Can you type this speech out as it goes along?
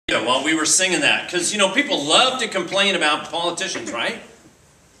while we were singing that. Because, you know, people love to complain about politicians, right?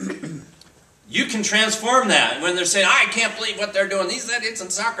 You can transform that. When they're saying, I can't believe what they're doing, these idiots in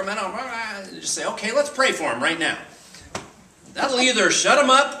Sacramento, you just say, okay, let's pray for them right now. That'll either shut them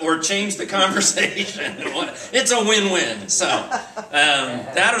up or change the conversation. It's a win-win. So,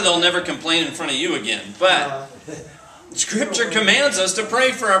 that or they'll never complain in front of you again. But Scripture commands us to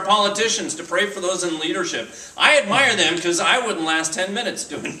pray for our politicians, to pray for those in leadership. I admire them because I wouldn't last 10 minutes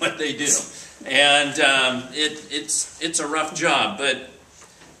doing what they do. And it's a rough job, but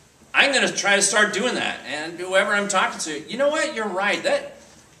I'm going to try to start doing that. And whoever I'm talking to, you know what? You're right.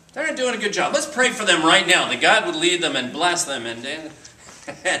 They're not doing a good job. Let's pray for them right now, that God would lead them and bless them. And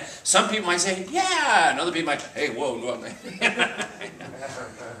some people might say, yeah. And other people might, hey, whoa.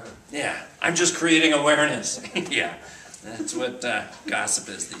 Yeah, I'm just creating awareness. Yeah, that's what gossip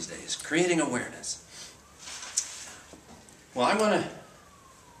is these days, creating awareness. Well, I want to,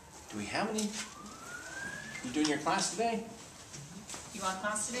 do we have any? You doing your class today? You want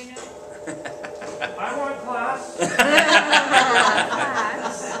class today, Joe? I want class.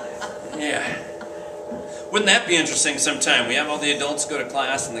 Yeah. Wouldn't that be interesting sometime? We have all the adults go to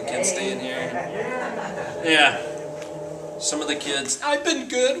class and the kids stay in here. Yeah. Some of the kids, I've been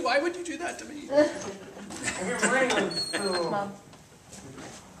good. Why would you do that to me?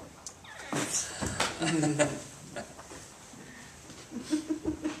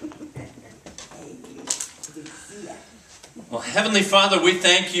 Well, Heavenly Father, we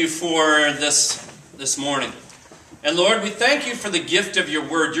thank you for this morning. And Lord, we thank you for the gift of your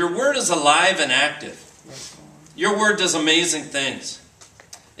word. Your word is alive and active. Your word does amazing things.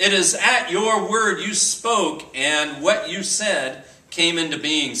 It is at your word you spoke, and what you said came into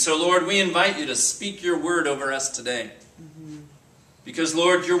being. So, Lord, we invite you to speak your word over us today. Because,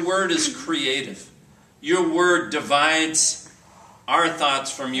 Lord, your word is creative. Your word divides our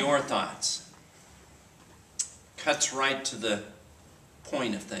thoughts from your thoughts. Cuts right to the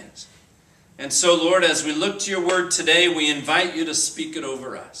point of things. And so, Lord, as we look to your word today, we invite you to speak it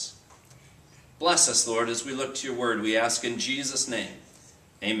over us. Bless us, Lord, as we look to your word. We ask in Jesus' name.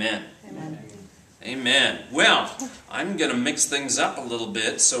 Amen. Amen. Amen. Well, I'm going to mix things up a little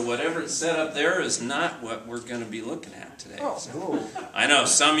bit, so whatever is set up there is not what we're going to be looking at today. So, I know,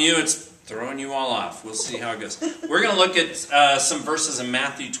 some of you, it's throwing you all off. We'll see how it goes. We're going to look at some verses in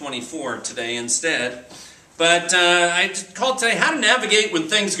Matthew 24 today instead. But I called today, How to Navigate When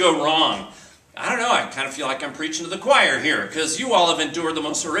Things Go Wrong. I don't know, I kind of feel like I'm preaching to the choir here, because you all have endured the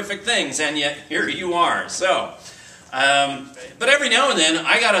most horrific things, and yet here you are. So, but every now and then,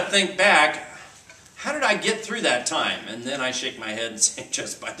 I got to think back, how did I get through that time? And then I shake my head and say,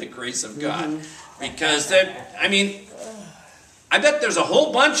 just by the grace of God. Because, I bet there's a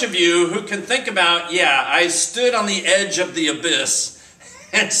whole bunch of you who can think about, yeah, I stood on the edge of the abyss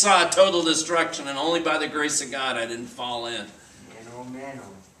and saw total destruction, and only by the grace of God I didn't fall in.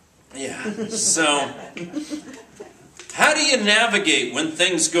 Yeah, so how do you navigate when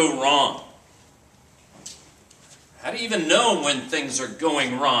things go wrong? How do you even know when things are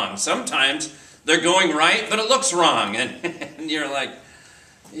going wrong? Sometimes they're going right, but it looks wrong, and you're like,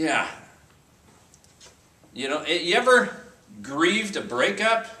 yeah. You know, you ever grieved a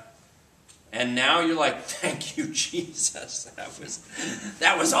breakup? And now you're like, thank you, Jesus.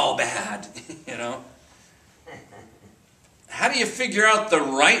 That was all bad, you know. How do you figure out the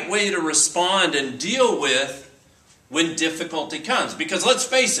right way to respond and deal with when difficulty comes? Because let's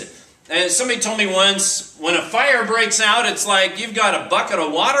face it, somebody told me once, when a fire breaks out, it's like you've got a bucket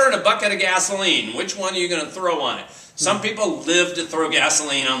of water and a bucket of gasoline. Which one are you going to throw on it? Some people live to throw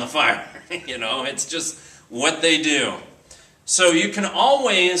gasoline on the fire. You know, it's just what they do. So you can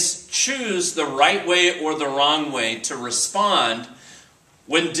always choose the right way or the wrong way to respond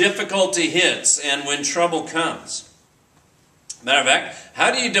when difficulty hits and when trouble comes. Matter of fact,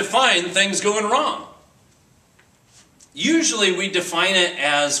 how do you define things going wrong? Usually we define it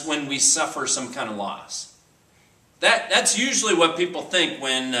as when we suffer some kind of loss. That's usually what people think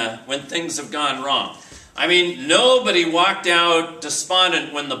when things have gone wrong. I mean, nobody walked out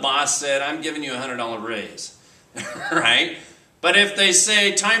despondent when the boss said, I'm giving you a $100 raise. Right? But if they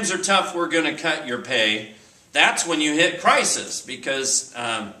say, times are tough, we're going to cut your pay, that's when you hit crisis. Because,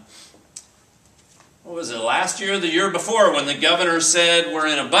 what was it, last year or the year before, when the governor said, we're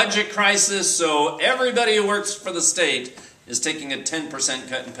in a budget crisis, so everybody who works for the state is taking a 10%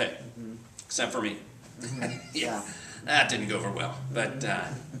 cut in pay. Except for me. Yeah, that didn't go over well. But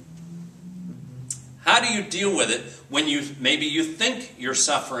how do you deal with it when maybe you think you're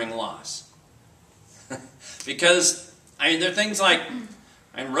suffering loss? Because, there are things like,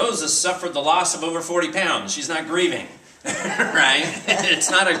 Rose has suffered the loss of over 40 pounds. She's not grieving. right? It's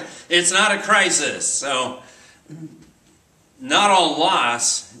not a crisis. So not all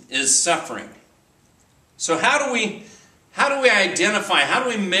loss is suffering. So how do we identify, how do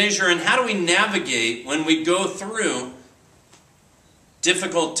we measure, and how do we navigate when we go through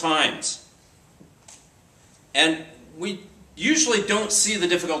difficult times? And we usually don't see the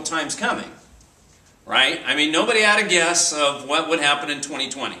difficult times coming, right? I mean, nobody had a guess of what would happen in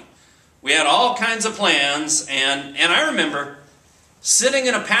 2020. We had all kinds of plans, and I remember sitting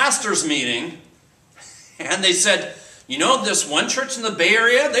in a pastor's meeting, and they said, you know, this one church in the Bay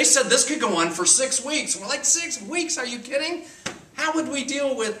Area, they said this could go on for 6 weeks. We're like, 6 weeks? Are you kidding? How would we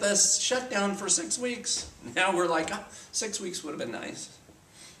deal with this shutdown for 6 weeks? Now we're like, oh, 6 weeks would have been nice.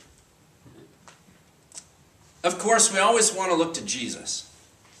 Of course, we always want to look to Jesus,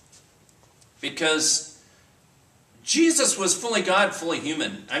 because Jesus was fully God, fully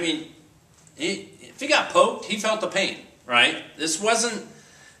human. I mean, if he got poked, he felt the pain, right? This wasn't,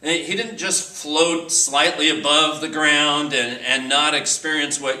 he didn't just float slightly above the ground and not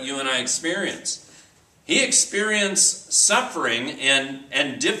experience what you and I experience. He experienced suffering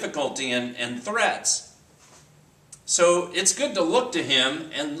and difficulty and threats. So it's good to look to him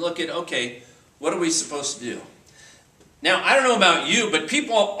and look at, okay, what are we supposed to do? Now, I don't know about you, but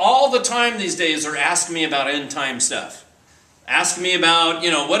people all the time these days are asking me about end time stuff. Ask me about,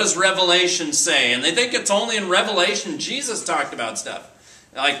 what does Revelation say? And they think it's only in Revelation Jesus talked about stuff.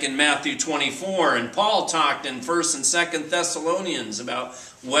 Like in Matthew 24, and Paul talked in 1st and 2nd Thessalonians about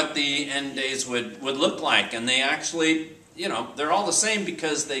what the end days would look like. And they actually, they're all the same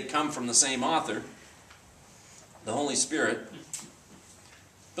because they come from the same author, the Holy Spirit.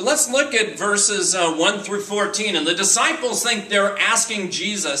 But let's look at verses 1 through 14. And the disciples think they're asking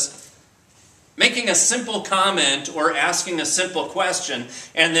Jesus, making a simple comment or asking a simple question.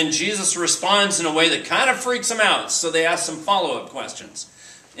 And then Jesus responds in a way that kind of freaks them out. So they ask some follow-up questions.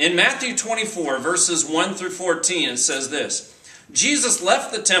 In Matthew 24, verses 1 through 14, it says this: Jesus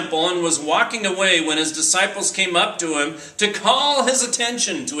left the temple and was walking away when his disciples came up to him to call his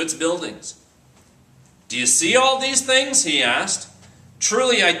attention to its buildings. "Do you see all these things?" he asked.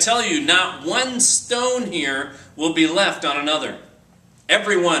 "Truly I tell you, not one stone here will be left on another.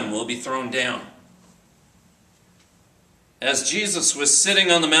 Every one will be thrown down." As Jesus was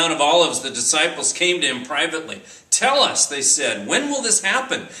sitting on the Mount of Olives, the disciples came to him privately. "Tell us," they said, "when will this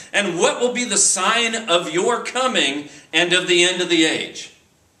happen? And what will be the sign of your coming and of the end of the age?"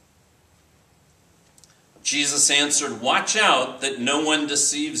 Jesus answered, "Watch out that no one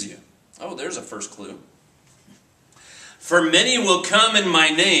deceives you." Oh, there's a first clue. "For many will come in my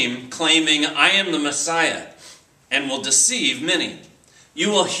name, claiming I am the Messiah, and will deceive many.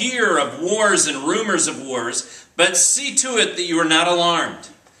 You will hear of wars and rumors of wars, but see to it that you are not alarmed.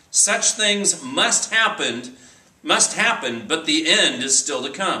 Such things must happen, but the end is still to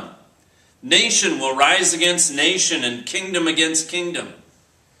come. Nation will rise against nation and kingdom against kingdom.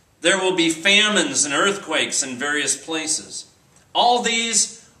 There will be famines and earthquakes in various places. All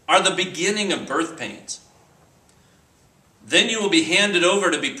these are the beginning of birth pains. Then you will be handed over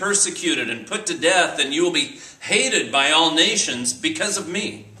to be persecuted and put to death, and you will be hated by all nations because of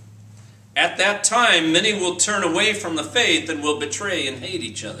me. At that time, many will turn away from the faith and will betray and hate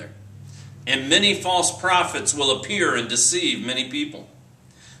each other. And many false prophets will appear and deceive many people.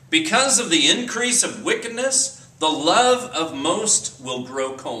 Because of the increase of wickedness, the love of most will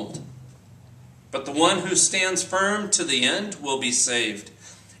grow cold. But the one who stands firm to the end will be saved.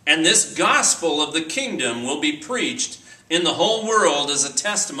 And this gospel of the kingdom will be preached in the whole world as a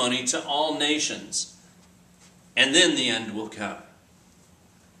testimony to all nations. And then the end will come.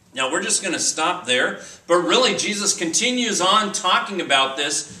 Now we're just going to stop there. But really Jesus continues on talking about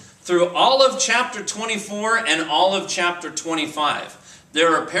this through all of chapter 24 and all of chapter 25.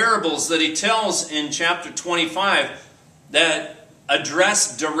 There are parables that he tells in chapter 25 that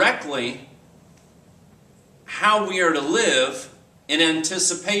address directly how we are to live in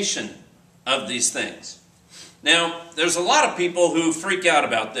anticipation of these things. Now, there's a lot of people who freak out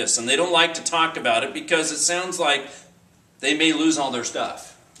about this, and they don't like to talk about it because it sounds like they may lose all their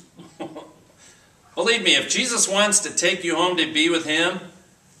stuff. Believe me, if Jesus wants to take you home to be with him,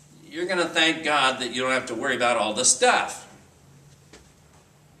 you're going to thank God that you don't have to worry about all this stuff.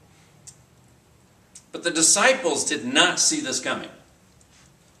 But the disciples did not see this coming.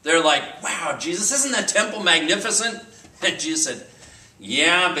 They're like, "Wow, Jesus, isn't that temple magnificent?" And Jesus said,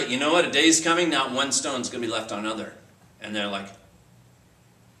 "Yeah, but you know what? A day's coming, not one stone's going to be left on another." And they're like,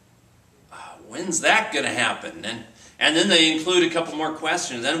 "When's that going to happen?" And then they include a couple more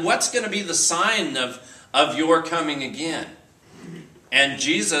questions. And what's going to be the sign of your coming again? And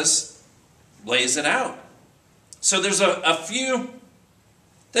Jesus lays it out. So there's a few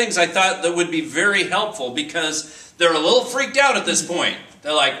things I thought that would be very helpful because they're a little freaked out at this point.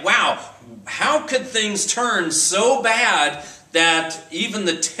 They're like, wow, how could things turn so bad that even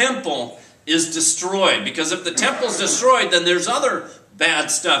the temple is destroyed? Because if the temple's destroyed, then there's other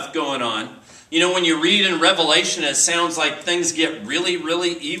bad stuff going on. You know, when you read in Revelation, it sounds like things get really,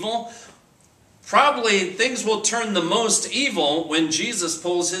 really evil. Probably things will turn the most evil when Jesus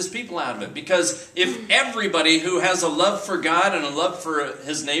pulls his people out of it. Because if everybody who has a love for God and a love for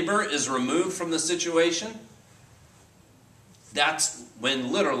his neighbor is removed from the situation, that's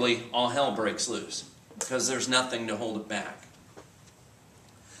when literally all hell breaks loose. Because there's nothing to hold it back.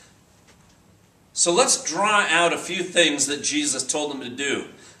 So let's draw out a few things that Jesus told them to do.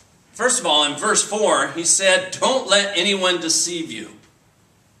 First of all, in verse 4, he said, don't let anyone deceive you.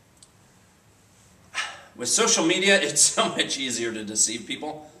 With social media, it's so much easier to deceive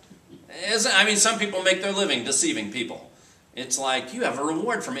people. I mean, some people make their living deceiving people. It's like, you have a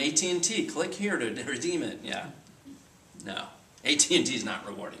reward from AT&T. Click here to redeem it. Yeah. No. AT&T's not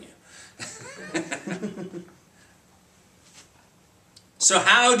rewarding you. So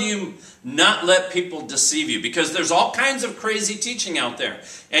how do you not let people deceive you? Because there's all kinds of crazy teaching out there.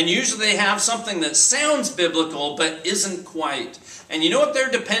 And usually they have something that sounds biblical but isn't quite. And you know what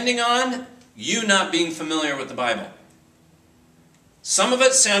they're depending on? You not being familiar with the Bible. Some of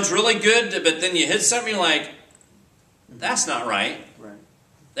it sounds really good, but then you hit something you're like, that's not right.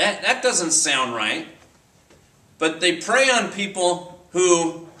 That doesn't sound right. But they prey on people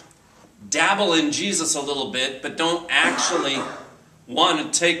who dabble in Jesus a little bit, but don't actually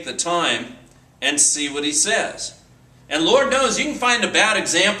want to take the time and see what he says. And Lord knows you can find a bad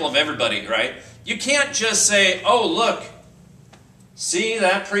example of everybody, right? You can't just say, oh, look, see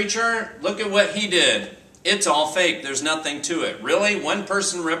that preacher? Look at what he did. It's all fake. There's nothing to it. Really? One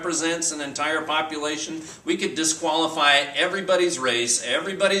person represents an entire population? We could disqualify everybody's race,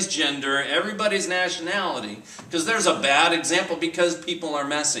 everybody's gender, everybody's nationality, because there's a bad example because people are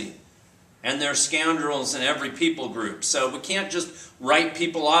messy. And there's scoundrels in every people group. So we can't just write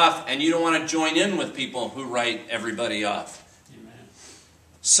people off, and you don't want to join in with people who write everybody off. Amen.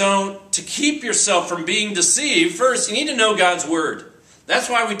 So to keep yourself from being deceived, first you need to know God's Word.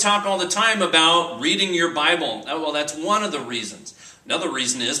 That's why we talk all the time about reading your Bible. Well, that's one of the reasons. Another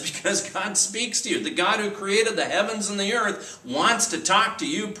reason is because God speaks to you. The God who created the heavens and the earth wants to talk to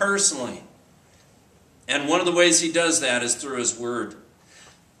you personally. And one of the ways he does that is through his Word.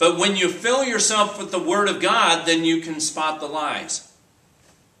 But when you fill yourself with the Word of God, then you can spot the lies.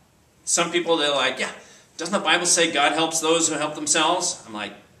 Some people, they're like, yeah, doesn't the Bible say God helps those who help themselves? I'm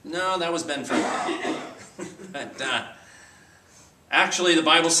like, no, that was Ben Franklin. But, actually, the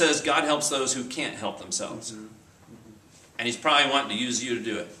Bible says God helps those who can't help themselves. And he's probably wanting to use you to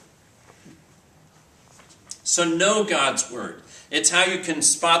do it. So know God's Word. It's how you can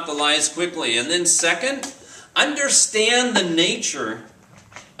spot the lies quickly. And then second, understand the nature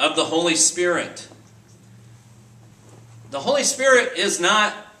of the Holy Spirit. The Holy Spirit is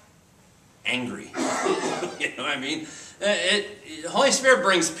not angry. You know what I mean? The Holy Spirit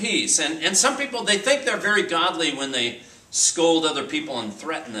brings peace. And some people, they think they're very godly when they scold other people and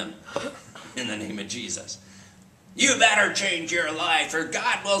threaten them in the name of Jesus. You better change your life or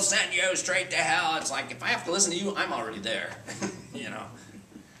God will send you straight to hell. It's like, if I have to listen to you, I'm already there. You know.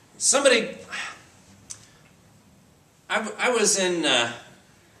 Somebody, I was in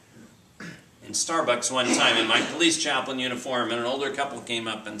Starbucks one time in my police chaplain uniform, and an older couple came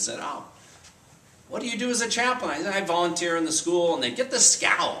up and said, oh, what do you do as a chaplain? I said, I volunteer in the school, and they get this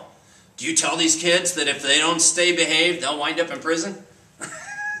scowl. Do you tell these kids that if they don't stay behaved, they'll wind up in prison?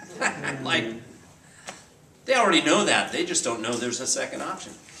 Like, they already know that. They just don't know there's a second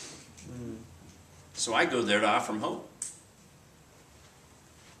option. So I go there to offer them hope.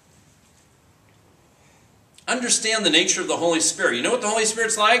 Understand the nature of the Holy Spirit. You know what the Holy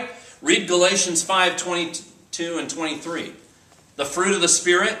Spirit's like? Read Galatians 5:22 and 23. The fruit of the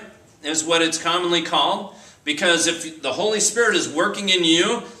Spirit is what it's commonly called. Because if the Holy Spirit is working in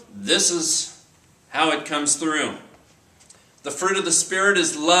you, this is how it comes through. The fruit of the Spirit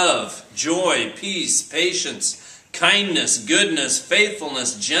is love, joy, peace, patience, kindness, goodness,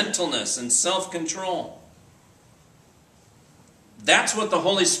 faithfulness, gentleness, and self-control. That's what the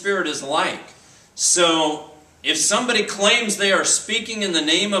Holy Spirit is like. So, if somebody claims they are speaking in the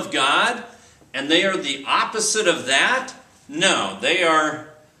name of God, and they are the opposite of that, no, they are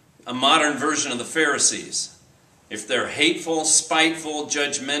a modern version of the Pharisees. If they're hateful, spiteful,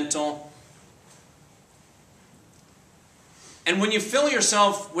 judgmental. And when you fill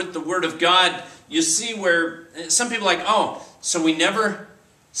yourself with the Word of God, you see where some people are like, oh, so we never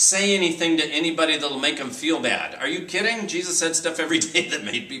say anything to anybody that'll make them feel bad. Are you kidding? Jesus said stuff every day that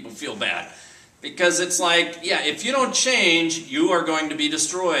made people feel bad. Because it's like, yeah, if you don't change, you are going to be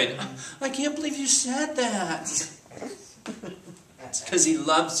destroyed. I can't believe you said that. It's because he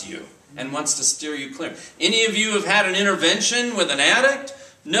loves you and wants to steer you clear. Any of you have had an intervention with an addict?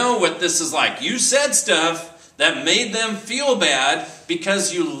 Know what this is like. You said stuff that made them feel bad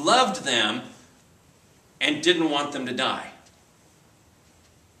because you loved them and didn't want them to die.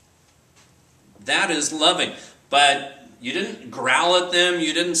 That is loving. But you didn't growl at them,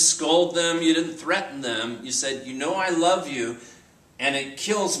 you didn't scold them, you didn't threaten them. You said, you know I love you, and it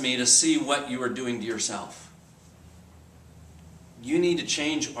kills me to see what you are doing to yourself. You need to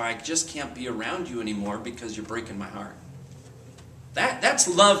change, or I just can't be around you anymore because you're breaking my heart. That's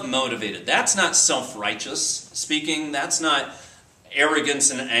love motivated. That's not self-righteous speaking. That's not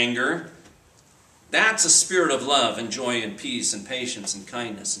arrogance and anger. That's a spirit of love and joy and peace and patience and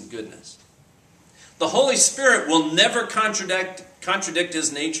kindness and goodness. The Holy Spirit will never contradict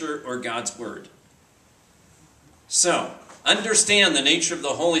His nature or God's Word. So, understand the nature of the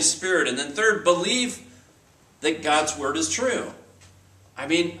Holy Spirit. And then third, believe that God's Word is true. I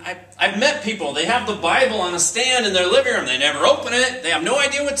mean, I've met people, they have the Bible on a stand in their living room. They never open it. They have no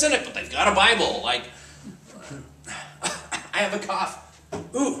idea what's in it, but they've got a Bible. Like, I have a cough.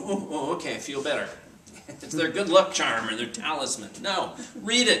 Ooh, okay, I feel better. It's their good luck charm or their talisman. No,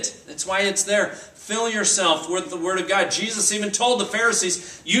 read it. That's why it's there. Fill yourself with the Word of God. Jesus even told the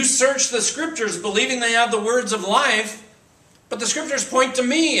Pharisees, you search the Scriptures believing they have the words of life, but the Scriptures point to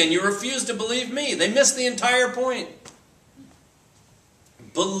me and you refuse to believe me. They miss the entire point.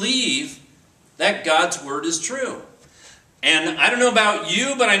 Believe that God's Word is true. And I don't know about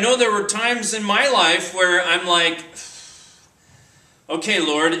you, but I know there were times in my life where I'm like, okay,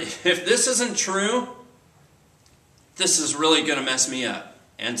 Lord, if this isn't true, this is really going to mess me up.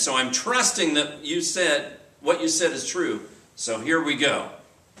 And so I'm trusting that what you said is true. So here we go.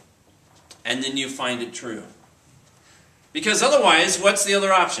 And then you find it true. Because otherwise, what's the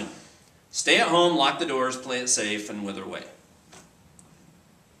other option? Stay at home, lock the doors, play it safe, and wither away.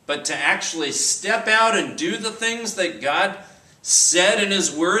 But to actually step out and do the things that God said in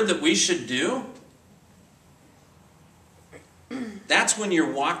His Word that we should do, that's when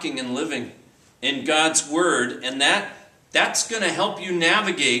you're walking and living in God's Word, and that's going to help you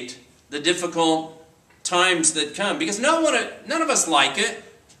navigate the difficult times that come. Because none of us like it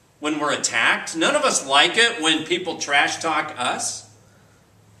when we're attacked. None of us like it when people trash talk us.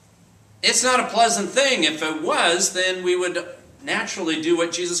 It's not a pleasant thing. If it was, then we would naturally do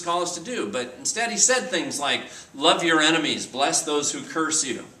what Jesus called us to do. But instead He said things like, love your enemies, bless those who curse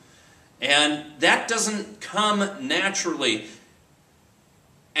you. And that doesn't come naturally.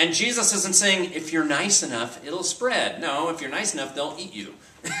 And Jesus isn't saying, if you're nice enough, it'll spread. No, if you're nice enough, they'll eat you.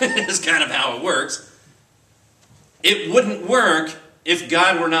 It's kind of how it works. It wouldn't work if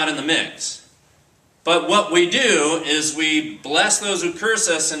God were not in the mix. But what we do is we bless those who curse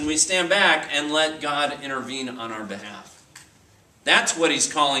us and we stand back and let God intervene on our behalf. That's what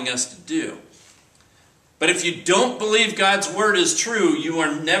He's calling us to do. But if you don't believe God's Word is true, you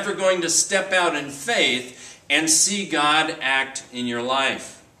are never going to step out in faith and see God act in your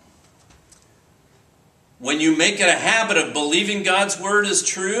life. When you make it a habit of believing God's Word is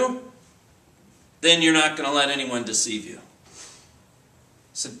true, then you're not going to let anyone deceive you.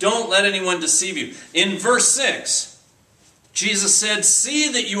 So don't let anyone deceive you. In verse 6, Jesus said,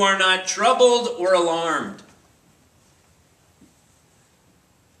 see that you are not troubled or alarmed.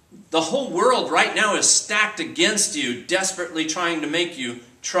 The whole world right now is stacked against you, desperately trying to make you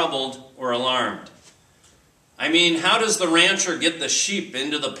troubled or alarmed. I mean, how does the rancher get the sheep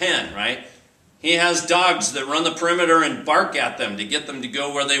into the pen, right? He has dogs that run the perimeter and bark at them to get them to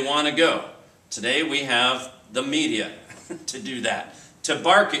go where they want to go. Today we have the media to do that, to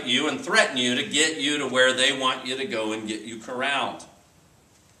bark at you and threaten you to get you to where they want you to go and get you corralled.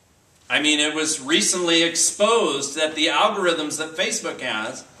 I mean, it was recently exposed that the algorithms that Facebook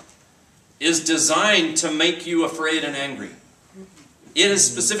has is designed to make you afraid and angry. It is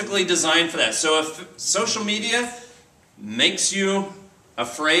specifically designed for that. So if social media makes you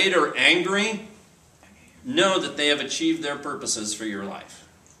afraid or angry, know that they have achieved their purposes for your life.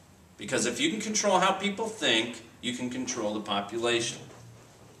 Because if you can control how people think, you can control the population.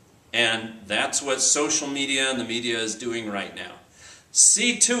 And that's what social media and the media is doing right now.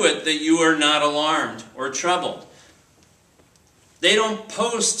 See to it that you are not alarmed or troubled. They don't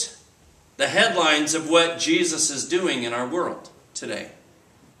post the headlines of what Jesus is doing in our world today.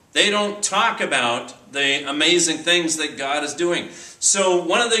 They don't talk about the amazing things that God is doing. So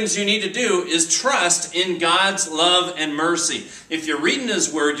one of the things you need to do is trust in God's love and mercy. If you're reading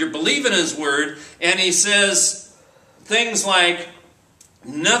His Word, you're believing His Word, and He says things like,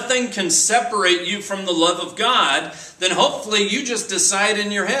 nothing can separate you from the love of God, then hopefully you just decide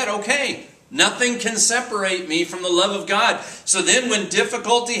in your head, okay, nothing can separate me from the love of God. So then when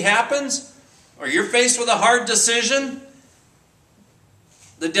difficulty happens, or you're faced with a hard decision,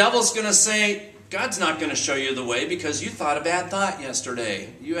 the devil's going to say, God's not going to show you the way because you thought a bad thought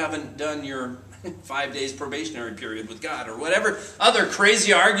yesterday. You haven't done your 5 days probationary period with God, or whatever other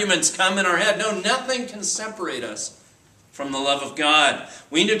crazy arguments come in our head. No, nothing can separate us from the love of God.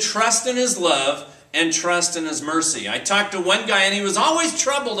 We need to trust in His love and trust in His mercy. I talked to one guy and he was always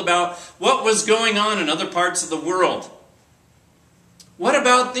troubled about what was going on in other parts of the world. What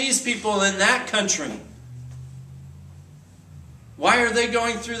about these people in that country? Why are they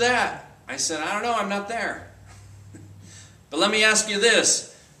going through that? I said, I don't know, I'm not there. But let me ask you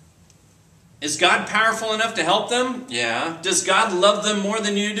this. Is God powerful enough to help them? Yeah. Does God love them more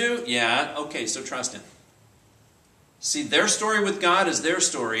than you do? Yeah. Okay, so trust Him. See, their story with God is their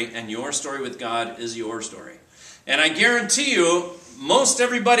story, and your story with God is your story. And I guarantee you, most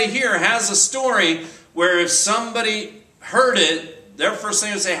everybody here has a story where if somebody heard it, their first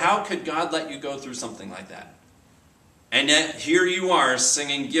thing would say, how could God let you go through something like that? And yet, here you are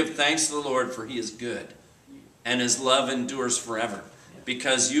singing, give thanks to the Lord, for He is good, and His love endures forever,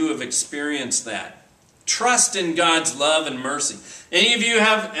 because you have experienced that. Trust in God's love and mercy. Any of you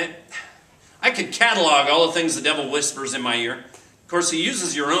have... I could catalog all the things the devil whispers in my ear. Of course, he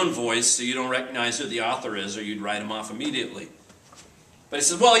uses your own voice so you don't recognize who the author is, or you'd write him off immediately. But he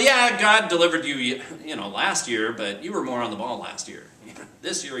says, well, yeah, God delivered you, last year, but you were more on the ball last year.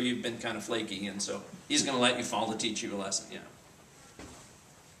 This year you've been kind of flaky, and so He's going to let you fall to teach you a lesson. Yeah.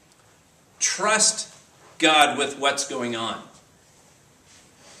 Trust God with what's going on.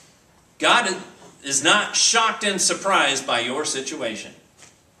 God is not shocked and surprised by your situation.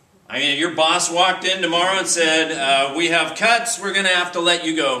 I mean, if your boss walked in tomorrow and said, we have cuts, we're going to have to let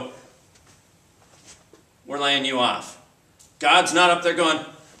you go. We're laying you off. God's not up there going,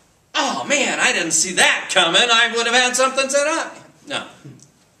 oh man, I didn't see that coming. I would have had something set up. No.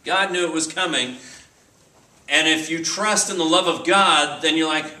 God knew it was coming. And if you trust in the love of God, then you're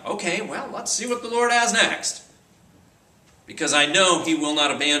like, okay, well, let's see what the Lord has next. Because I know He will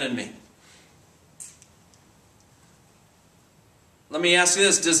not abandon me. Let me ask you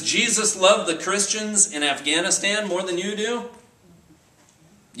this. Does Jesus love the Christians in Afghanistan more than you do?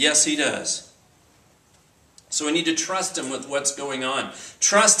 Yes, He does. So we need to trust Him with what's going on.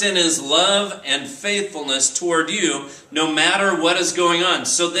 Trust in His love and faithfulness toward you no matter what is going on.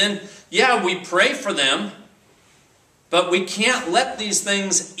 So then, yeah, we pray for them, but we can't let these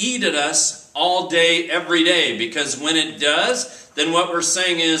things eat at us all day, every day, because when it does, then what we're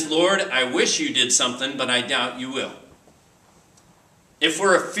saying is, Lord, I wish you did something, but I doubt you will. If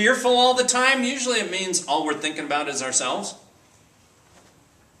we're fearful all the time, usually it means all we're thinking about is ourselves,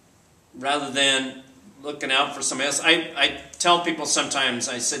 rather than looking out for somebody else. I tell people sometimes,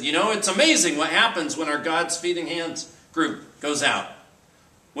 I said, it's amazing what happens when our God's Feeding Hands group goes out.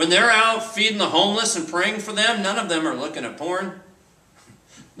 When they're out feeding the homeless and praying for them, none of them are looking at porn.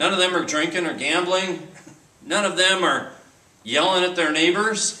 None of them are drinking or gambling. None of them are yelling at their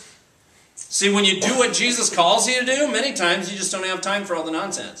neighbors. See, when you do what Jesus calls you to do, many times you just don't have time for all the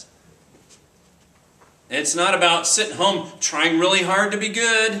nonsense. It's not about sitting home trying really hard to be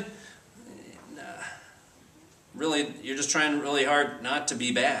good. Really, you're just trying really hard not to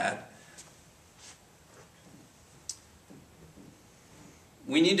be bad.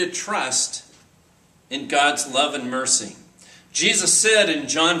 We need to trust in God's love and mercy. Jesus said in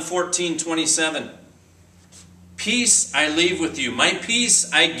John 14:27, peace I leave with you, my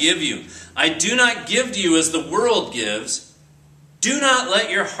peace I give you. I do not give to you as the world gives. Do not let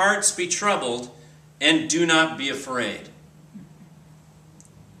your hearts be troubled, and do not be afraid.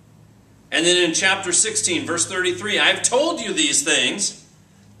 And then in chapter 16, verse 33, I have told you these things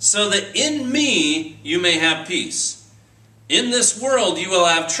so that in me you may have peace. In this world you will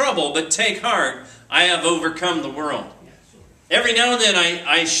have trouble, but take heart, I have overcome the world. Every now and then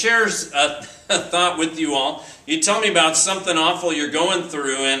I share a thought with you all. You tell me about something awful you're going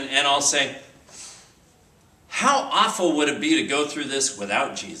through, and I'll say, how awful would it be to go through this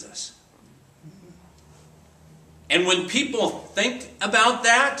without Jesus? And when people think about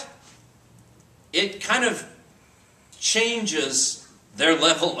that, it kind of changes their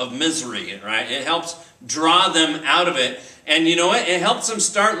level of misery, right? It helps draw them out of it. And you know what? It helps them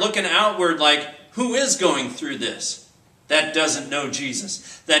start looking outward like, who is going through this? That doesn't know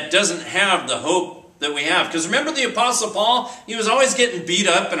Jesus. That doesn't have the hope that we have. Because remember the Apostle Paul? He was always getting beat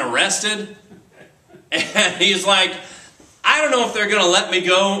up and arrested. And he's like, I don't know if they're going to let me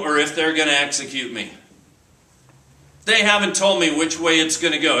go or if they're going to execute me. They haven't told me which way it's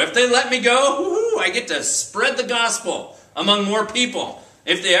going to go. If they let me go, I get to spread the gospel among more people.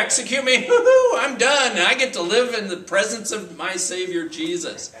 If they execute me, I'm done. I get to live in the presence of my Savior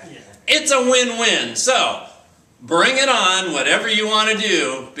Jesus. It's a win-win. So, bring it on, whatever you want to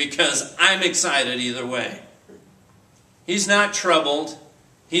do, because I'm excited either way. He's not troubled.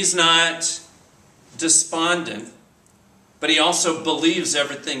 He's not despondent. But he also believes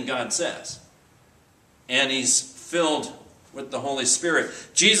everything God says. And he's filled with the Holy Spirit.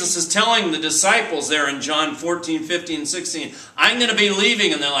 Jesus is telling the disciples there in John 14, 15, 16, I'm going to be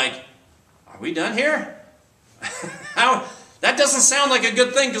leaving. And they're like, are we done here? How? That doesn't sound like a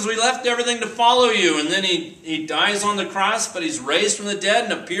good thing because we left everything to follow you. And then he dies on the cross, but he's raised from the dead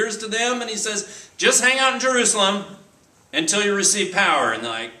and appears to them. And he says, just hang out in Jerusalem until you receive power. And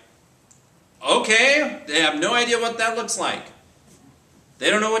they're like, okay. They have no idea what that looks like. They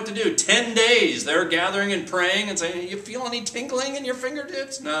don't know what to do. 10 days they're gathering and praying and saying, you feel any tingling in your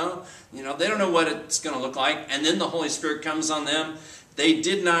fingertips? No. They don't know what it's going to look like. And then the Holy Spirit comes on them. They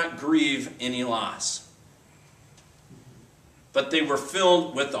did not grieve any loss. But they were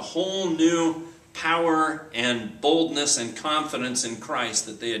filled with a whole new power and boldness and confidence in Christ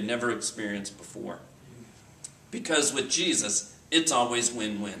that they had never experienced before. Because with Jesus, it's always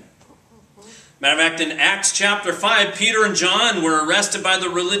win-win. Matter of fact, in Acts chapter 5, Peter and John were arrested by the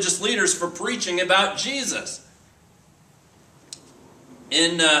religious leaders for preaching about Jesus.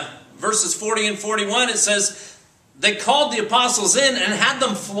 In verses 40 and 41, it says, they called the apostles in and had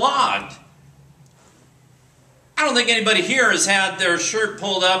them flogged. I don't think anybody here has had their shirt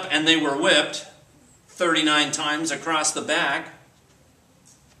pulled up and they were whipped 39 times across the back.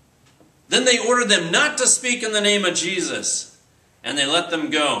 Then they ordered them not to speak in the name of Jesus, and they let them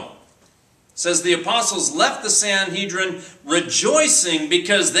go. It says the apostles left the Sanhedrin rejoicing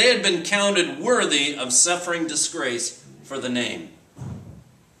because they had been counted worthy of suffering disgrace for the name.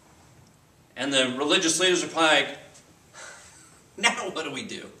 And the religious leaders are like, now what do we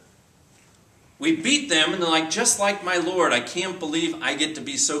do? We beat them, and they're like, just like my Lord, I can't believe I get to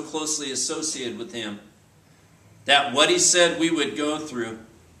be so closely associated with him. That what he said we would go through,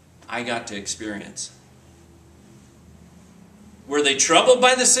 I got to experience. Were they troubled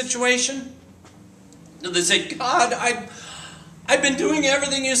by the situation? Did they say, God, I've been doing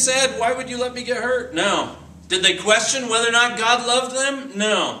everything you said. Why would you let me get hurt? No. Did they question whether or not God loved them?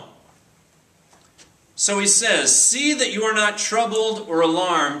 No. So he says, see that you are not troubled or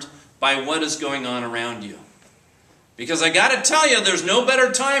alarmed by what is going on around you. Because I got to tell you, there's no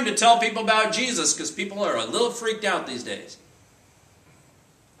better time to tell people about Jesus because people are a little freaked out these days.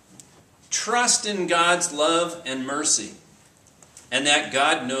 Trust in God's love and mercy, and that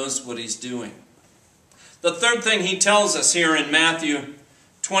God knows what he's doing. The third thing he tells us here in Matthew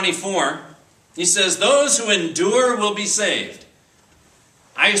 24, he says, those who endure will be saved.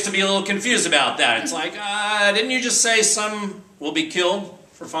 I used to be a little confused about that. It's like, didn't you just say some will be killed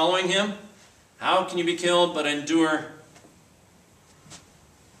for following him? How can you be killed but endure?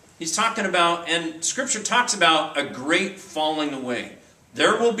 He's talking about, and Scripture talks about a great falling away.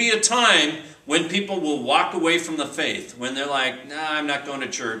 There will be a time when people will walk away from the faith, when they're like, nah, I'm not going to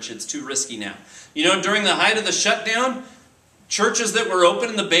church, it's too risky now. You know, during the height of the shutdown, churches that were open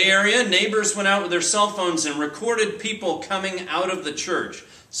in the Bay Area, neighbors went out with their cell phones and recorded people coming out of the church.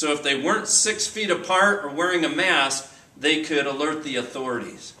 So if they weren't 6 feet apart or wearing a mask, they could alert the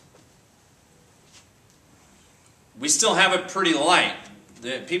authorities. We still have it pretty light.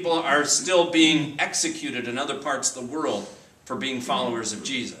 People are still being executed in other parts of the world for being followers of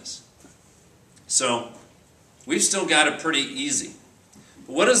Jesus. So, we've still got it pretty easy.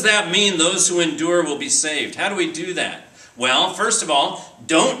 But what does that mean, those who endure will be saved? How do we do that? Well, first of all,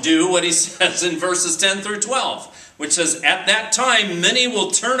 don't do what he says in verses 10 through 12, which says, at that time many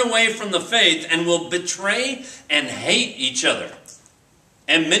will turn away from the faith and will betray and hate each other.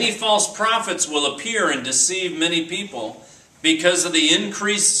 And many false prophets will appear and deceive many people. Because of the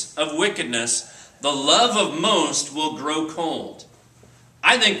increase of wickedness, the love of most will grow cold.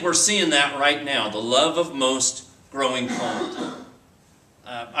 I think we're seeing that right now, the love of most growing cold.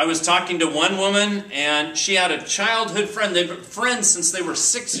 I was talking to one woman, and she had a childhood friend. They've been friends since they were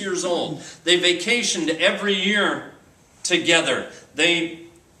 6 years old. They vacationed every year together.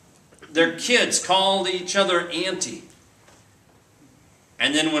 Their kids called each other auntie.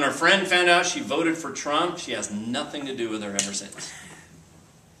 And then when her friend found out she voted for Trump, she has nothing to do with her ever since.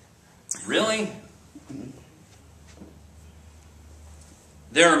 Really?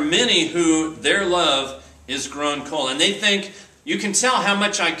 There are many who their love is grown cold. And they think, you can tell how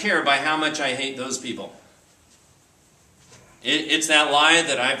much I care by how much I hate those people. It's that lie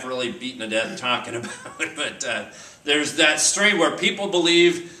that I've really beaten to death talking about. But there's that stray where people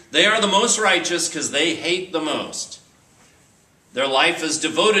believe they are the most righteous because they hate the most. Their life is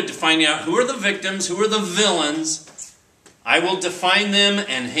devoted to finding out who are the victims, who are the villains. I will define them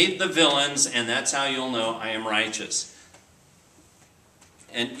and hate the villains, and that's how you'll know I am righteous.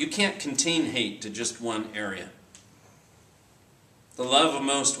 And you can't contain hate to just one area. The love of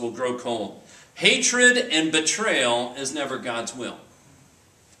most will grow cold. Hatred and betrayal is never God's will.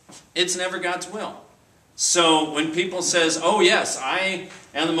 It's never God's will. So when people says, oh yes, I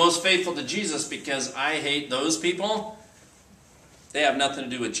am the most faithful to Jesus because I hate those people, they have nothing to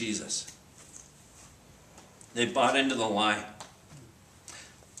do with Jesus. They bought into the lie.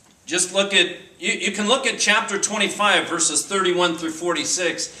 Just look at, you can look at chapter 25, verses 31 through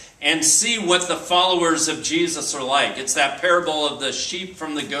 46, and see what the followers of Jesus are like. It's that parable of the sheep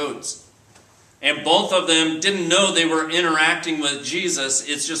from the goats. And both of them didn't know they were interacting with Jesus.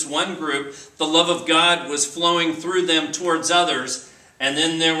 It's just one group. The love of God was flowing through them towards others. And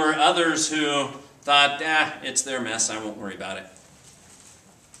then there were others who thought, it's their mess, I won't worry about it.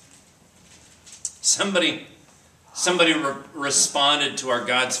 Somebody responded to our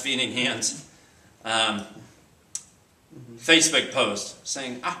God's Feeding Hands Facebook post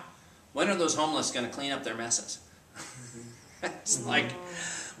saying, when are those homeless going to clean up their messes? It's like,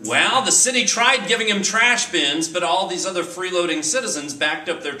 well, the city tried giving them trash bins, but all these other freeloading citizens backed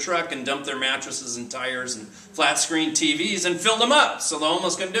up their truck and dumped their mattresses and tires and flat-screen TVs and filled them up, so the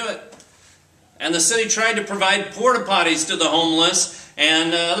homeless couldn't do it. And the city tried to provide porta potties to the homeless,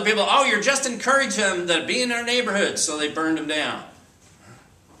 and other people, you're just encouraging them to be in their neighborhood, so they burned them down.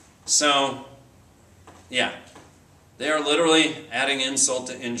 So, yeah, they are literally adding insult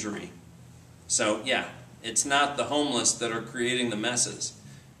to injury. So, yeah, it's not the homeless that are creating the messes.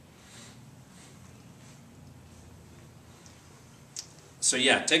 So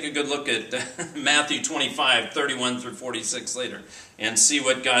yeah, take a good look at Matthew 25, 31 through 46 later, and see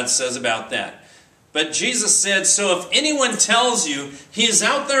what God says about that. But Jesus said, so if anyone tells you he is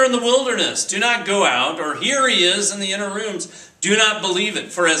out there in the wilderness, do not go out, or here he is in the inner rooms, do not believe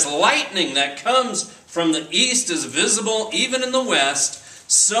it. For as lightning that comes from the east is visible even in the west,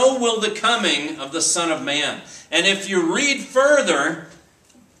 so will the coming of the Son of Man. And if you read further,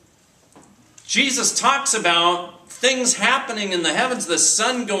 Jesus talks about things happening in the heavens, the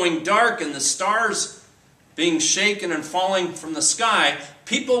sun going dark and the stars being shaken and falling from the sky.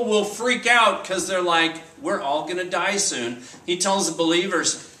 People will freak out because they're like, we're all going to die soon. He tells the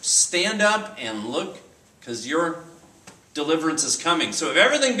believers, stand up and look because your deliverance is coming. So if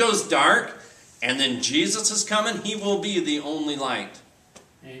everything goes dark and then Jesus is coming, he will be the only light.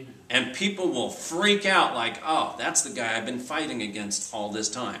 Amen. And people will freak out like, that's the guy I've been fighting against all this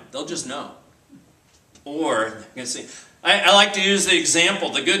time. They'll just know. Or, you see, I like to use the example,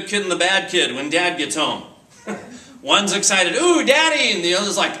 the good kid and the bad kid when dad gets home. One's excited, ooh, daddy, and the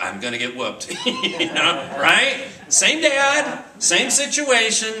other's like, I'm going to get whooped. Right? Same dad, same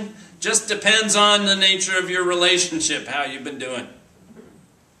situation, just depends on the nature of your relationship, how you've been doing.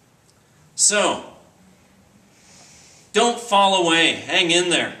 So, don't fall away, hang in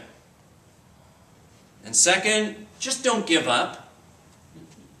there. And second, just don't give up.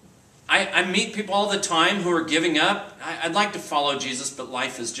 I meet people all the time who are giving up. I'd like to follow Jesus, but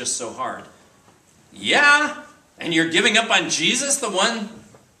life is just so hard. Yeah, and you're giving up on Jesus, the one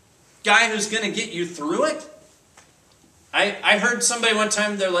guy who's going to get you through it? I heard somebody one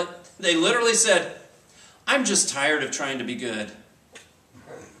time, they literally said, I'm just tired of trying to be good.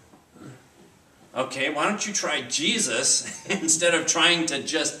 Okay, why don't you try Jesus instead of trying to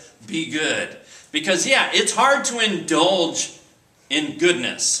just be good? Because, yeah, it's hard to indulge in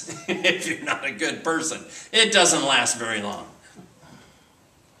goodness if you're not a good person. It doesn't last very long.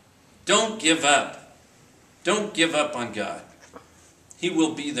 Don't give up. Don't give up on God. He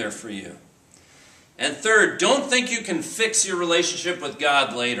will be there for you. And third, don't think you can fix your relationship with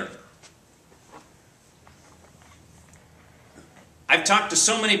God later. I've talked to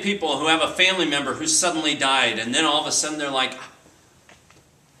so many people who have a family member who suddenly died, and then all of a sudden they're like,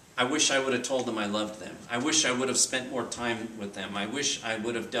 I wish I would have told them I loved them. I wish I would have spent more time with them. I wish I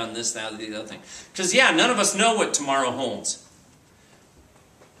would have done this, that, or the other thing. Because, yeah, none of us know what tomorrow holds.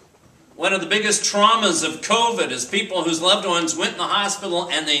 One of the biggest traumas of COVID is people whose loved ones went in the hospital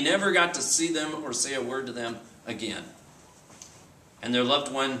and they never got to see them or say a word to them again. And their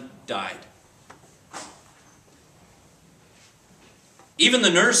loved one died. Even the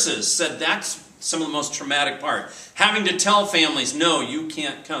nurses said that's some of the most traumatic part. Having to tell families, no, you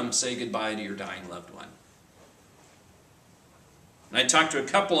can't come say goodbye to your dying loved one. And I talked to a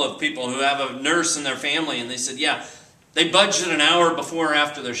couple of people who have a nurse in their family, and they said, yeah, they budgeted an hour before or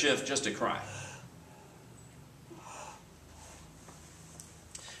after their shift just to cry.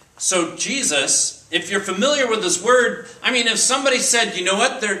 So Jesus, if you're familiar with this word, I mean, if somebody said, you know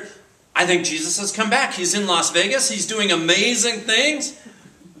what, I think Jesus has come back. He's in Las Vegas. He's doing amazing things.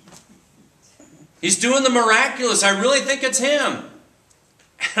 He's doing the miraculous. I really think it's him.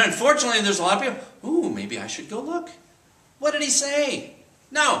 And unfortunately, there's a lot of people, ooh, maybe I should go look. What did he say?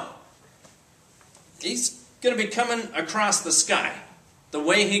 No. He's going to be coming across the sky. The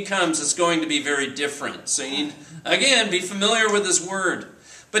way he comes is going to be very different. So you need, again, be familiar with his word.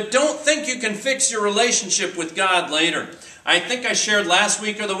 But don't think you can fix your relationship with God later. I think I shared last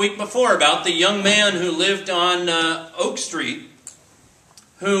week or the week before about the young man who lived on Oak Street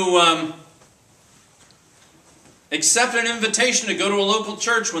who accepted an invitation to go to a local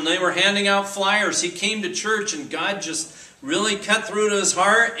church when they were handing out flyers. He came to church and God just really cut through to his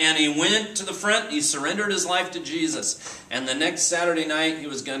heart, and he went to the front. He surrendered his life to Jesus. And the next Saturday night, he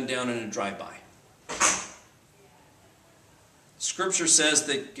was gunned down in a drive-by. Scripture says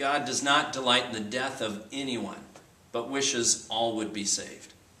that God does not delight in the death of anyone, but wishes all would be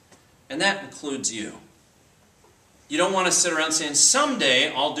saved. And that includes you. You don't want to sit around saying,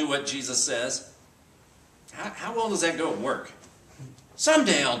 someday I'll do what Jesus says. How well does that go at work?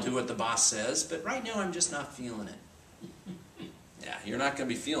 Someday I'll do what the boss says, but right now I'm just not feeling it. Yeah, you're not going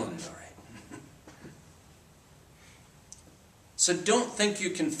to be feeling it, all right. So don't think you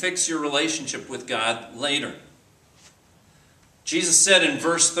can fix your relationship with God later. Jesus said in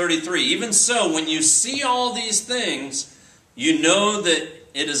verse 33, even so, when you see all these things, you know that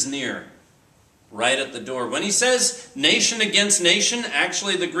it is near, right at the door. When he says nation against nation,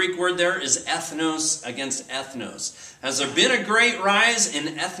 actually the Greek word there is ethnos against ethnos. Has there been a great rise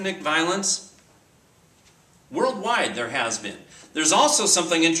in ethnic violence? Worldwide, there has been. There's also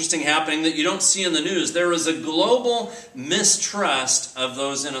something interesting happening that you don't see in the news. There is a global mistrust of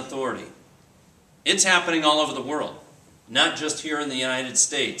those in authority. It's happening all over the world, not just here in the United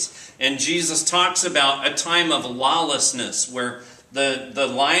States. And Jesus talks about a time of lawlessness where the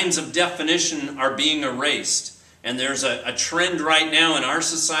lines of definition are being erased. And there's a trend right now in our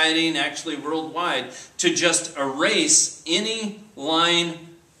society and actually worldwide to just erase any line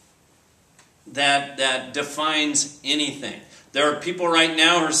that defines anything. There are people right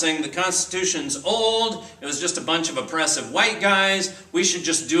now who are saying the Constitution's old, it was just a bunch of oppressive white guys, we should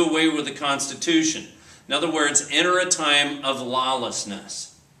just do away with the Constitution. In other words, enter a time of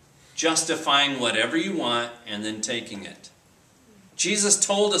lawlessness, justifying whatever you want and then taking it. Jesus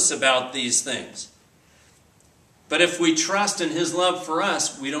told us about these things. But if we trust in his love for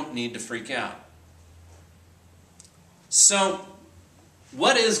us, we don't need to freak out. So,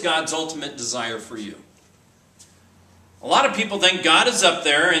 what is God's ultimate desire for you? A lot of people think God is up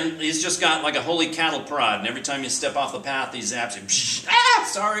there and he's just got like a holy cattle prod, and every time you step off the path, he zaps you.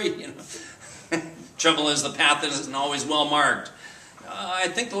 Sorry. You know. Trouble is, the path isn't always well marked. I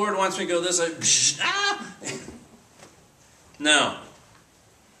think the Lord wants me to go this way. No.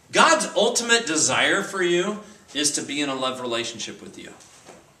 God's ultimate desire for you is to be in a love relationship with you.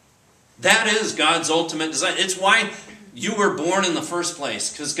 That is God's ultimate desire. It's why you were born in the first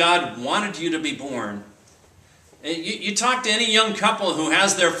place, because God wanted you to be born. You talk to any young couple who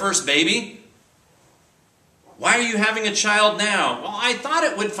has their first baby. Why are you having a child now? Well, I thought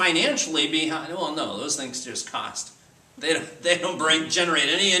it would financially be... Well, no, those things just cost. They don't generate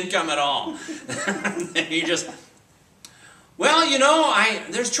any income at all. You just... Well, you know,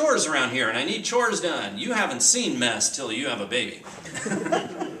 there's chores around here, and I need chores done. You haven't seen mess till you have a baby.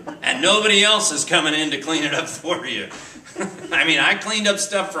 And nobody else is coming in to clean it up for you. I mean, I cleaned up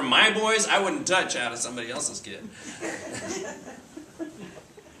stuff from my boys I wouldn't touch out of somebody else's kid.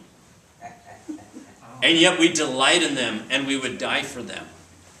 And yet we delight in them, and we would die for them.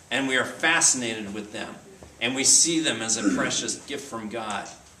 And we are fascinated with them. And we see them as a precious gift from God.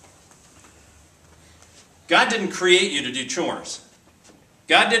 God didn't create you to do chores.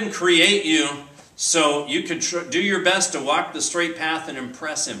 God didn't create you so you could do your best to walk the straight path and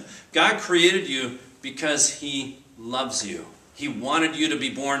impress him. God created you because he loves you. He wanted you to be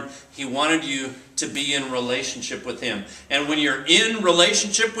born. He wanted you to be in relationship with him. And when you're in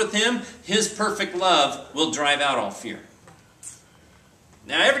relationship with him, his perfect love will drive out all fear.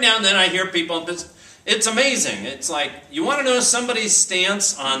 Now, every now and then I hear people, it's amazing. It's like, you want to know somebody's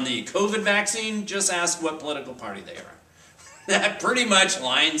stance on the COVID vaccine? Just ask what political party they are. That pretty much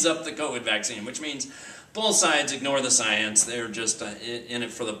lines up the COVID vaccine, which means both sides ignore the science. They're just in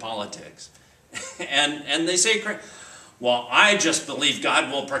it for the politics. And they say, well, I just believe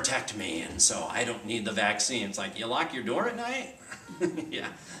God will protect me, and so I don't need the vaccine. It's like, you lock your door at night? Yeah.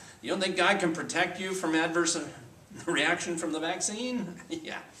 You don't think God can protect you from adverse reaction from the vaccine?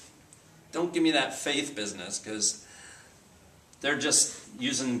 Yeah. Don't give me that faith business, because they're just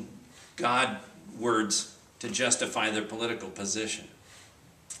using God words to justify their political position.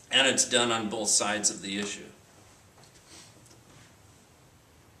 And it's done on both sides of the issue.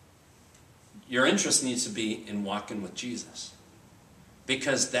 Your interest needs to be in walking with Jesus,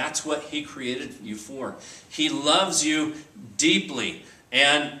 because that's what He created you for. He loves you deeply.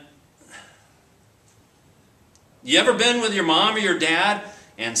 And you ever been with your mom or your dad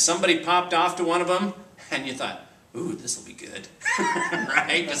and somebody popped off to one of them and you thought, ooh, this will be good,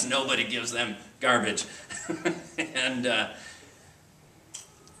 right? Because nobody gives them garbage. And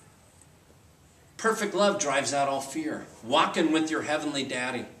perfect love drives out all fear. Walking with your heavenly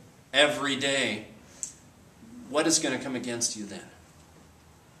daddy every day, what is going to come against you then?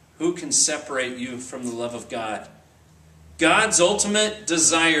 Who can separate you from the love of God? God's ultimate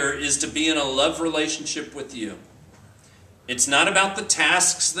desire is to be in a love relationship with you. It's not about the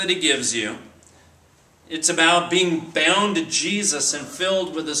tasks that He gives you. It's about being bound to Jesus and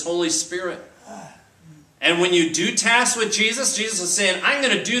filled with His Holy Spirit. And when you do tasks with Jesus, Jesus is saying, I'm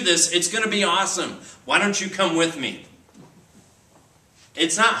going to do this. It's going to be awesome. Why don't you come with me?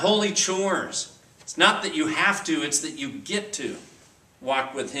 It's not holy chores. It's not that you have to. It's that you get to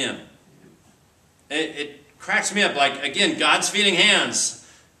walk with Him. It cracks me up. Like, again, God's feeding hands.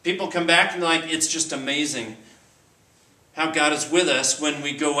 People come back and like, it's just amazing how God is with us when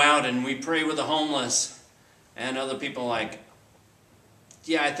we go out and we pray with the homeless. And other people like,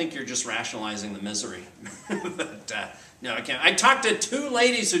 yeah, I think you're just rationalizing the misery. But no, I can't. I talked to two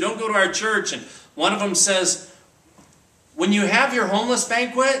ladies who don't go to our church, and one of them says, when you have your homeless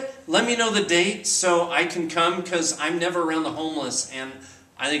banquet, let me know the date so I can come, because I'm never around the homeless, and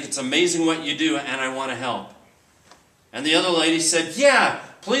I think it's amazing what you do, and I want to help. And the other lady said, yeah,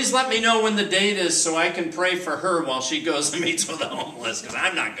 please let me know when the date is so I can pray for her while she goes and meets with the homeless, because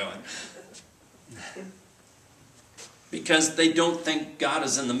I'm not going. Because they don't think God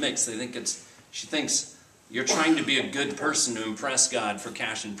is in the mix. They think she thinks you're trying to be a good person to impress God for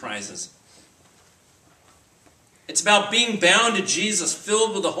cash and prizes. It's about being bound to Jesus,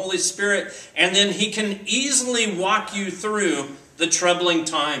 filled with the Holy Spirit, and then He can easily walk you through the troubling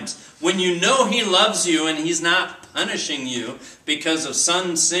times. When you know He loves you and He's not punishing you because of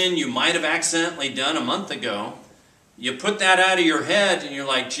some sin you might have accidentally done a month ago, you put that out of your head and you're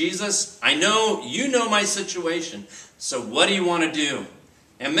like, Jesus, I know you know my situation, so what do you want to do?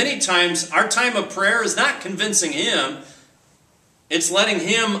 And many times our time of prayer is not convincing Him. It's letting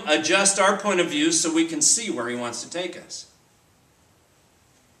Him adjust our point of view so we can see where He wants to take us.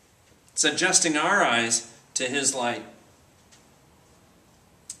 It's adjusting our eyes to His light.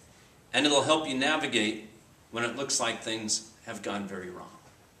 And it'll help you navigate when it looks like things have gone very wrong.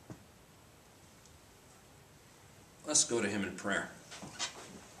 Let's go to Him in prayer.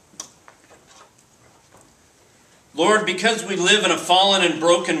 Lord, because we live in a fallen and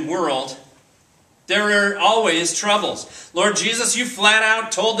broken world, there are always troubles. Lord Jesus, you flat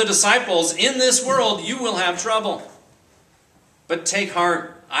out told the disciples, in this world you will have trouble. But take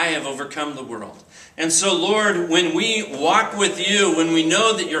heart, I have overcome the world. And so, Lord, when we walk with you, when we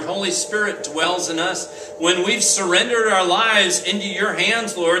know that your Holy Spirit dwells in us, when we've surrendered our lives into your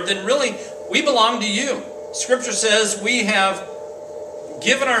hands, Lord, then really we belong to you. Scripture says we have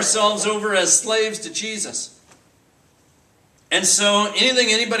given ourselves over as slaves to Jesus. And so anything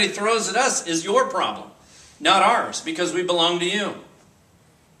anybody throws at us is your problem, not ours, because we belong to you.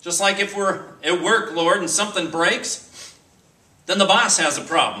 Just like if we're at work, Lord, and something breaks, then the boss has a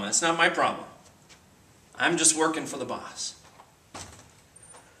problem. That's not my problem. I'm just working for the boss.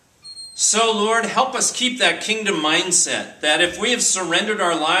 So, Lord, help us keep that kingdom mindset, that if we have surrendered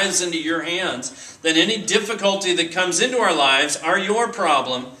our lives into your hands, then any difficulty that comes into our lives are your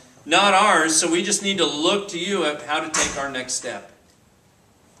problem, not ours, so we just need to look to you at how to take our next step.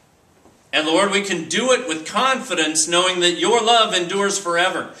 And Lord, we can do it with confidence, knowing that your love endures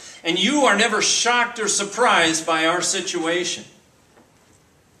forever. And you are never shocked or surprised by our situation.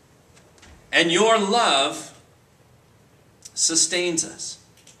 And your love sustains us.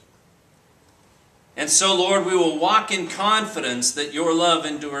 And so, Lord, we will walk in confidence that your love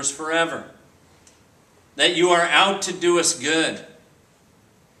endures forever. That you are out to do us good.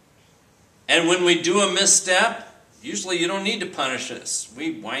 And when we do a misstep, usually you don't need to punish us.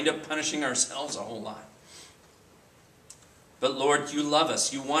 We wind up punishing ourselves a whole lot. But Lord, you love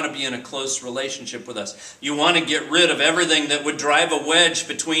us. You want to be in a close relationship with us. You want to get rid of everything that would drive a wedge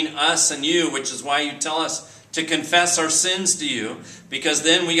between us and you, which is why you tell us to confess our sins to you, because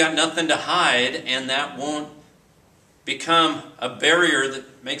then we got nothing to hide, and that won't become a barrier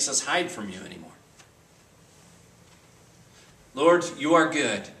that makes us hide from you anymore. Lord, you are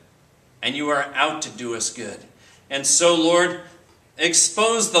good, and you are out to do us good. And so, Lord,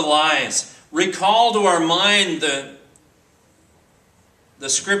 expose the lies. Recall to our mind the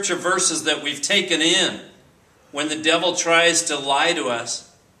scripture verses that we've taken in when the devil tries to lie to us,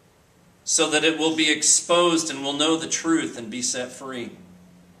 so that it will be exposed and we'll know the truth and be set free.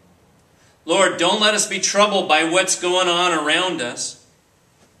 Lord, don't let us be troubled by what's going on around us,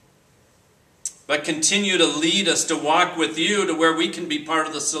 but continue to lead us to walk with you to where we can be part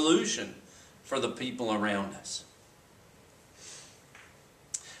of the solution for the people around us.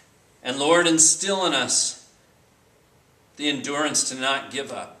 And Lord, instill in us the endurance to not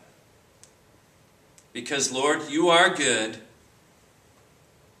give up. Because, Lord, you are good,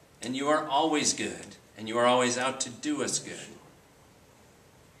 and you are always good, and you are always out to do us good.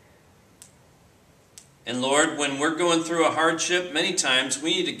 And Lord, when we're going through a hardship, many times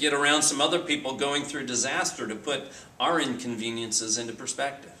we need to get around some other people going through disaster to put our inconveniences into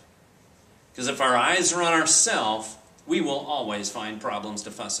perspective. Because if our eyes are on ourselves, we will always find problems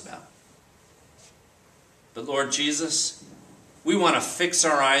to fuss about. But Lord Jesus, we want to fix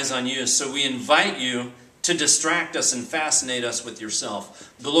our eyes on you, so we invite you to distract us and fascinate us with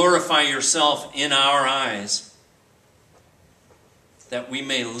yourself. Glorify yourself in our eyes, that we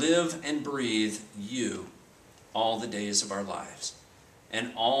may live and breathe you all the days of our lives,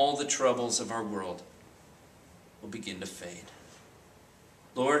 and all the troubles of our world will begin to fade.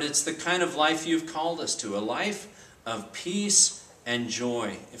 Lord, it's the kind of life you've called us to, a life of peace and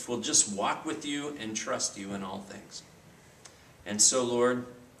joy, if we'll just walk with you and trust you in all things. And so, Lord,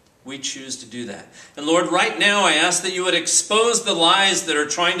 we choose to do that. And Lord, right now I ask that you would expose the lies that are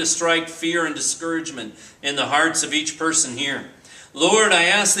trying to strike fear and discouragement in the hearts of each person here. Lord, I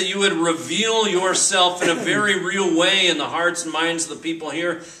ask that you would reveal yourself in a very real way in the hearts and minds of the people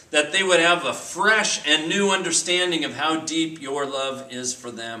here, that they would have a fresh and new understanding of how deep your love is for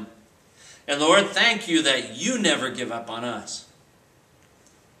them. And Lord, thank you that you never give up on us,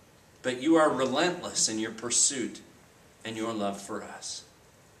 but you are relentless in your pursuit and your love for us.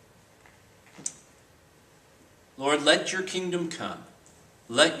 Lord, let your kingdom come.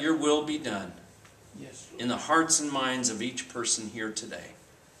 Let your will be done in the hearts and minds of each person here today,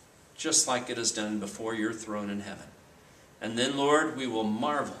 just like it is done before your throne in heaven. And then, Lord, we will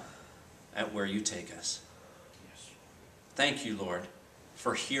marvel at where you take us. Thank you, Lord,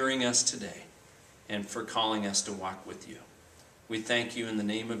 for hearing us today and for calling us to walk with you. We thank you in the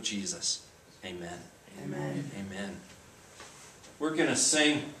name of Jesus. Amen. Amen. Amen. We're going to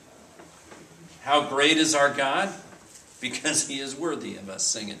sing How Great Is Our God, because he is worthy of us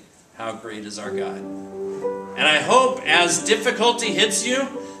singing How Great Is Our God. And I hope as difficulty hits you,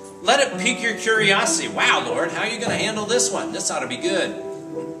 let it pique your curiosity. Wow, Lord, how are you going to handle this one? This ought to be good.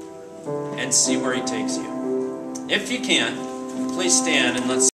 And see where he takes you. If you can, please stand and let's